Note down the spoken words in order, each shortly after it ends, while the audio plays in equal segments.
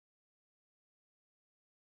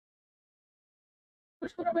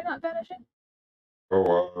Which one are we not vanishing?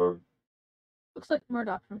 Oh, Looks like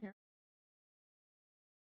Murdoch from here.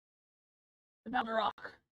 The Balrog.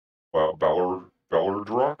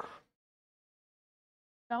 Ballardrock?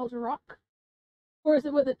 Balrog? Or is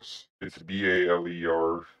it with a ch? It's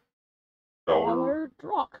B-A-L-E-R.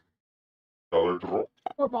 Ballardrock. Ballardrock.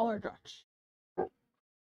 Or Ballardroch. I'm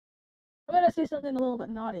gonna say something a little bit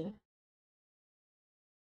naughty.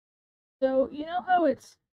 So, you know how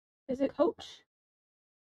is it coach?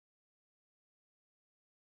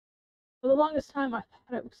 For the longest time, I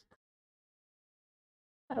thought it was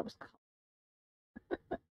You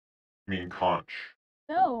mean conch?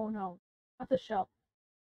 No, not the shell.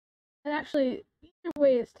 And actually, either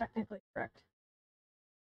way is technically correct.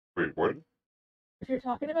 Wait, what? If you're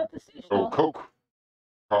talking about the Oh, seashell.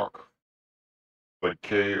 cock. Like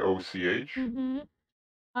K-O-C-H? Mm-hmm.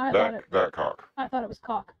 That cock. I thought it was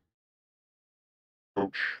cock.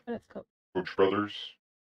 Coach. But it's coach. Coach Brothers.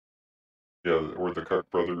 Yeah, or the Cook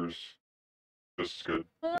Brothers. Just as good.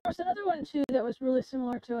 Well, there was another one too that was really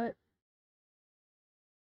similar to it.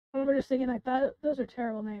 I remember just thinking like that. Those are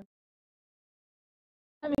terrible names.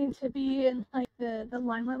 I mean, to be in like the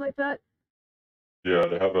limelight like that. Yeah,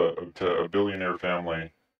 to have a billionaire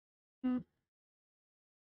family.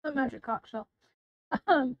 A magic cock shell.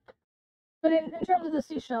 But in terms of the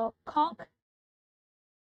seashell, conch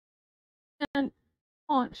and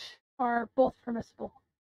conch are both permissible.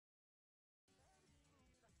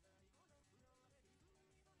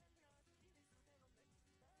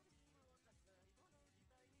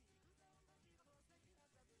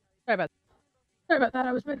 Sorry about that.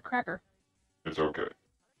 I was mid-cracker. It's okay.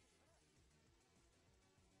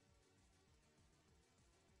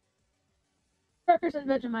 Crackers and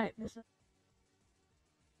Vegemite is a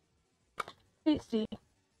tasty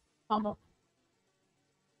combo.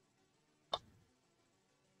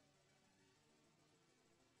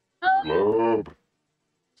 Club.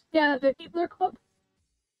 Yeah, the Keebler Club.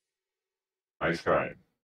 Nice kind.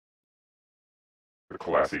 The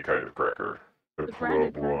classy kind of cracker. The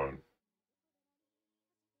club one.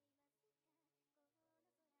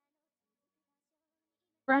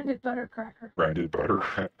 Branded butter cracker. Branded butter.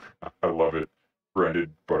 I love it.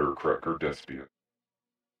 Branded butter cracker Despia.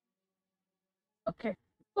 Okay,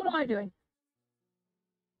 what am I doing?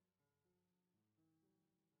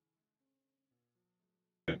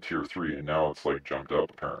 In tier 3, and now it's like jumped up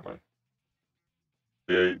apparently.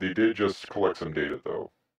 They did just collect some data though.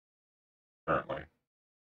 Apparently.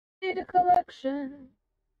 Data collection.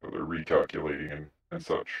 So they're recalculating and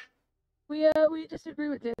such. We disagree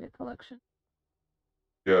with data collection.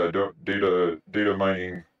 Yeah, data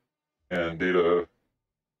mining and data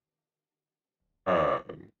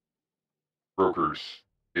brokers,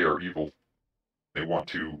 they are evil. They want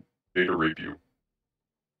to data rape you.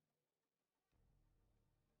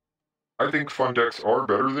 I think fun decks are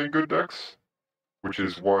better than good decks, which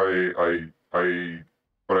is why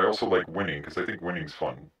but I also like winning because I think winning's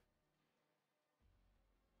fun.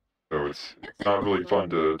 So it's not really fun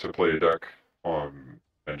to play a deck and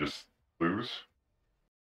just lose.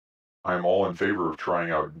 I'm all in favor of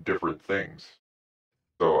trying out different things.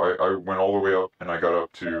 So I went all the way up and I got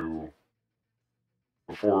up to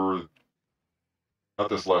before, not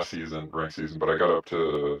this last season, ranked season, but I got up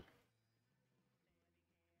to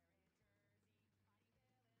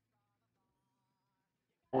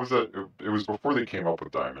what was that? It was before they came up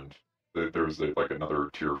with Diamond. There was like another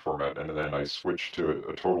tier format, and then I switched to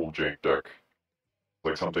a total jank deck,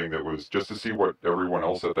 like something that was just to see what everyone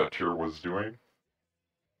else at that tier was doing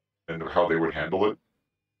and how they would handle it.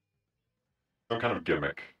 Some kind of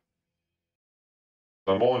gimmick.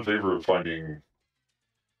 So I'm all in favor of finding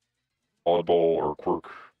oddball or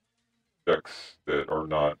quirk decks that are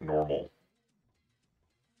not normal.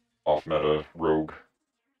 Off meta, rogue,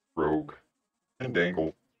 and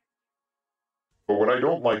dangle. But what I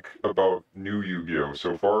don't like about new Yu-Gi-Oh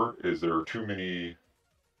so far is there's too many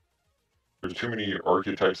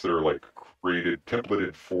archetypes that are like created,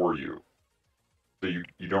 templated for you. So you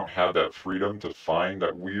don't have that freedom to find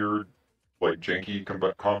that weird, like janky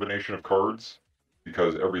combination of cards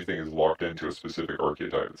because everything is locked into a specific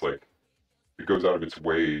archetype. It's like it goes out of its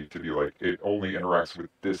way to be like it only interacts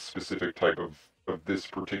with this specific type of this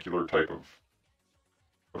particular type of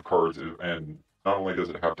cards, and not only does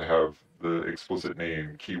it have to have the explicit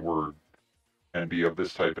name, keyword, and be of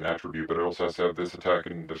this type and attribute, but it also has to have this attack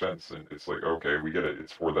and defense, and it's like, okay, we get it,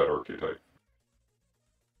 it's for that archetype.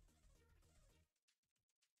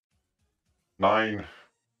 9.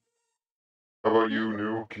 How about you,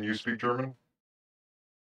 New? Can you speak German?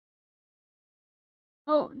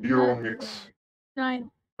 Oh, Mix.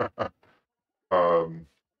 9.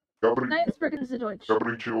 Nein, sprechen Sie Deutsch.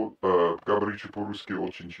 Говорите по-русски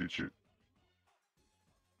очень чуть-чуть.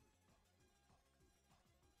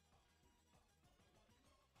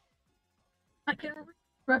 I can read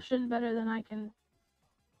Russian better than I can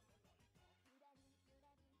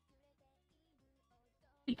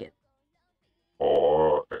speak it.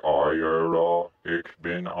 Ich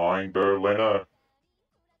bin ein Berliner.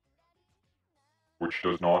 Which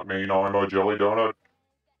does not mean I'm a jelly donut.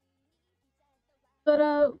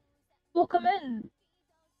 But, we'll come in.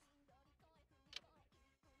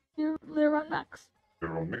 They're on Max.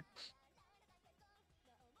 They're on mix.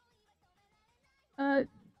 Good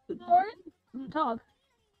morning. Guten Tag.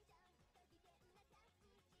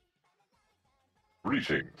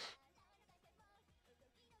 Greetings.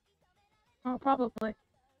 Oh, probably.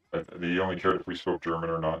 They only cared if we spoke German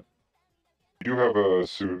or not. You do have a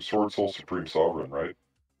Sword Soul Supreme Sovereign, right?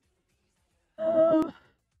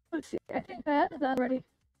 Let's see. I think I added that already.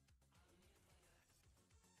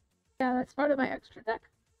 Yeah, that's part of my extra deck.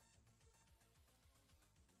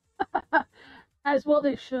 As well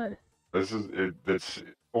they should. That's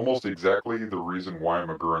almost exactly the reason why I'm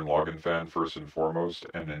a Gurren Lagann fan first and foremost,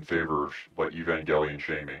 and in favor of like Evangelion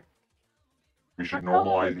shaming. We should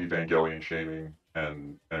normalize Evangelion shaming,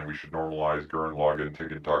 and we should normalize Gurren Lagann,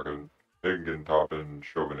 Tiggin Toppin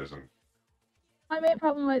chauvinism. My main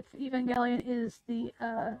problem with Evangelion is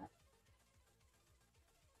well,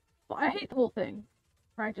 I hate the whole thing.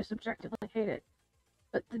 Or I just objectively hate it.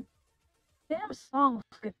 But the damn songs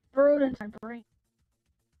get burrowed into my brain.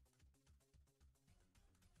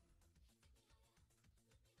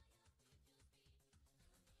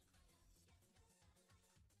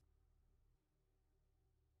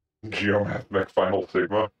 Geomath Mech Final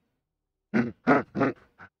Sigma.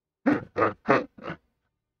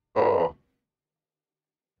 Oh.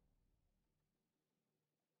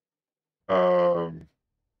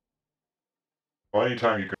 Well,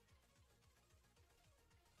 anytime you can.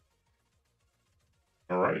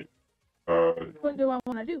 All right. What do I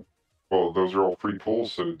want to do? Well, those are all free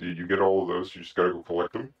pulls, so you get all of those. You just gotta go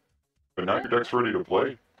collect them. But now your deck's ready to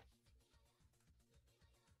play.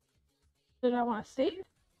 Did I want to save?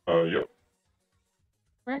 Yep.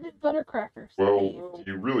 Branded Buttercrackers. Well,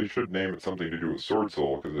 you really should name it something to do with Sword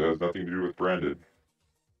Soul, because it has nothing to do with Branded.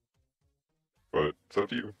 But it's up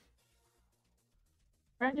to you.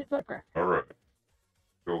 Branded Buttercracker. Alright.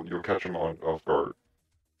 You'll catch them off guard.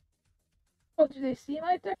 Oh, do they see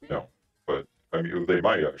my deck? No. But, I mean, they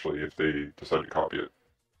might actually if they decide to copy it.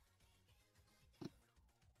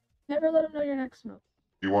 Never let them know your next move.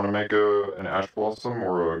 Do you want to make an Ash Blossom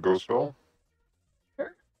or a Ghost Spell?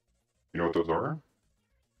 Sure. You know what those are?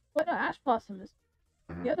 What? No, Ash Blossom is.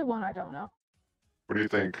 The other one I don't know. What do you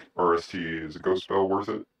think, RST? Is a Ghost Spell worth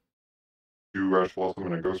it? 2 Ash Blossom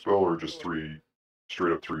and a Ghost Spell, or just 3,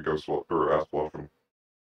 straight up 3 Ghost Spell, or Ash Blossom?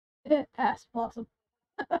 Ash Blossom.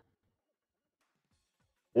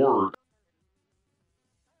 Or,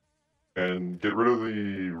 and get rid of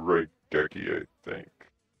the Raigeki, I think.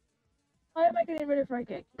 Why am I getting rid of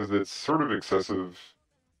Raigeki? Because it's sort of excessive.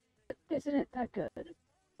 Isn't it that good?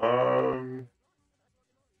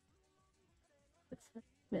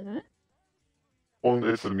 Isn't it? Well,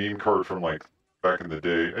 it's a meme card from like back in the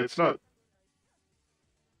day. It's not.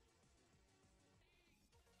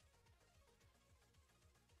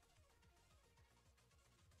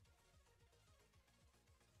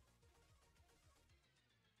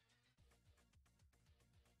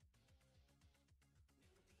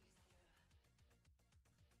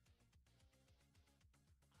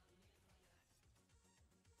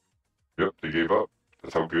 Yep, they gave up.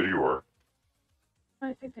 That's how good you are.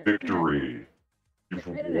 I think Victory. You've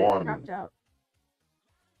won. Out.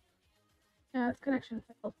 Yeah, it's connection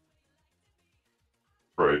failed.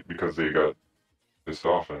 Right, because they got pissed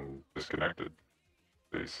off and disconnected.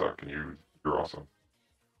 They suck, and you're awesome.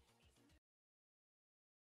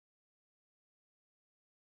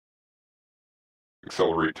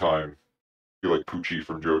 Accelerate time. Be like Poochie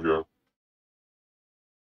from JoJo.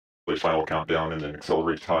 Play Final Countdown and then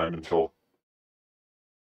accelerate time until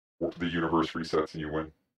the universe resets and you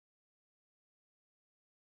win.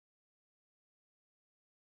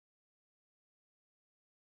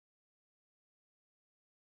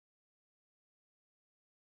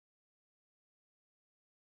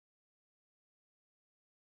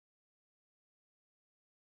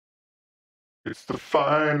 It's the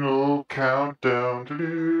final countdown.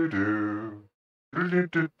 Do-do-do.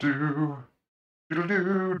 Do-do-do-do.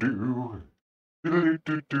 Do-do-do-do.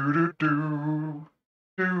 Do-do-do-do-do-do.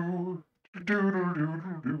 Do.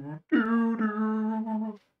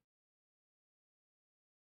 Do-do-do-do-do-do.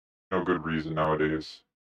 No good reason nowadays.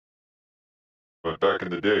 But back in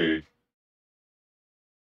the day,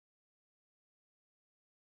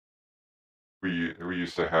 we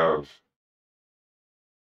used to have,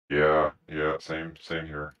 yeah, yeah, same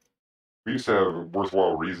here. We used to have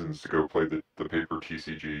worthwhile reasons to go play the paper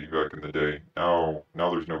TCG back in the day. Now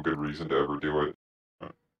there's no good reason to ever do it. Uh,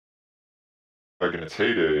 Back in its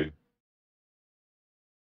heyday,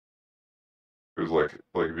 it was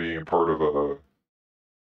like being a part of a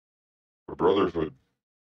brotherhood.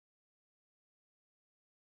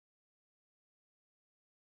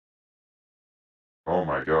 Oh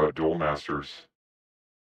my God, Duel Masters.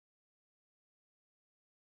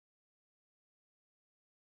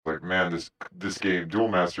 Like, man, this game, Duel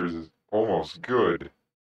Masters, is almost good.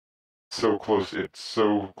 So close, it's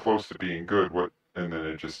so close to being good. What, and then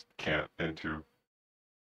it just can't into.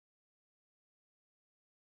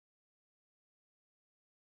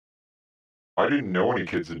 I didn't know any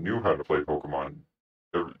kids that knew how to play Pokemon.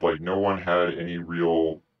 Like, no one had any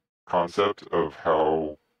real concept of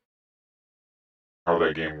how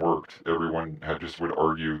that game worked. Everyone had just would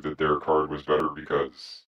argue that their card was better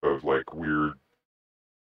because of like weird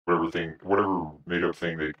whatever made up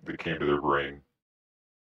thing that came to their brain.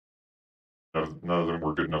 None of them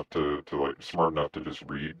were good enough to like smart enough to just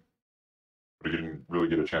read, but I didn't really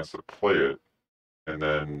get a chance to play it. And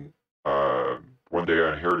then one day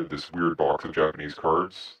I inherited this weird box of Japanese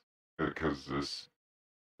cards because this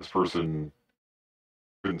person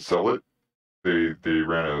couldn't sell it. They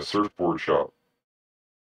ran a surfboard shop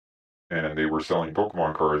and they were selling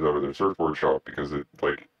Pokemon cards out of their surfboard shop because it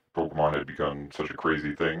like Pokemon had become such a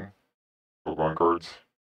crazy thing. Pokemon cards.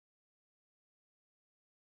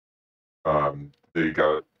 Um, they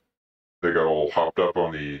got they got all hopped up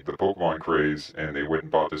on the Pokemon craze, and they went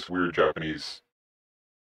and bought this weird Japanese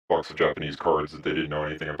box of Japanese cards that they didn't know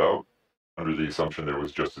anything about, under the assumption that it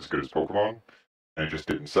was just as good as Pokemon, and it just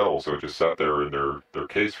didn't sell. So it just sat there in their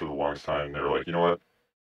case for the longest time. And they were like, you know what?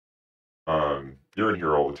 You're in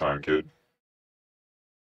here all the time, kid.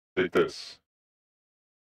 Take this.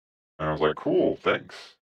 And I was like, cool,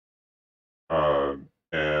 thanks.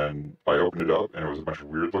 And I opened it up, and it was a bunch of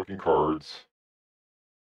weird looking cards.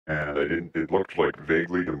 And I didn't. It looked like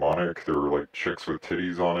vaguely demonic. There were like chicks with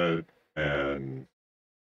titties on it, and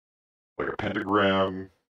like a pentagram,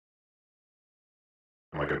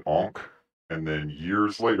 and like an onk. And then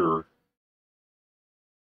years later,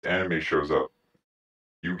 anime shows up,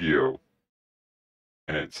 Yu-Gi-Oh,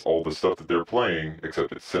 and it's all the stuff that they're playing,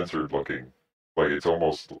 except it's censored looking. Like it's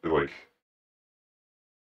almost like,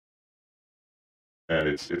 and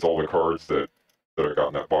it's all the cards that I got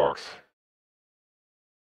in that box.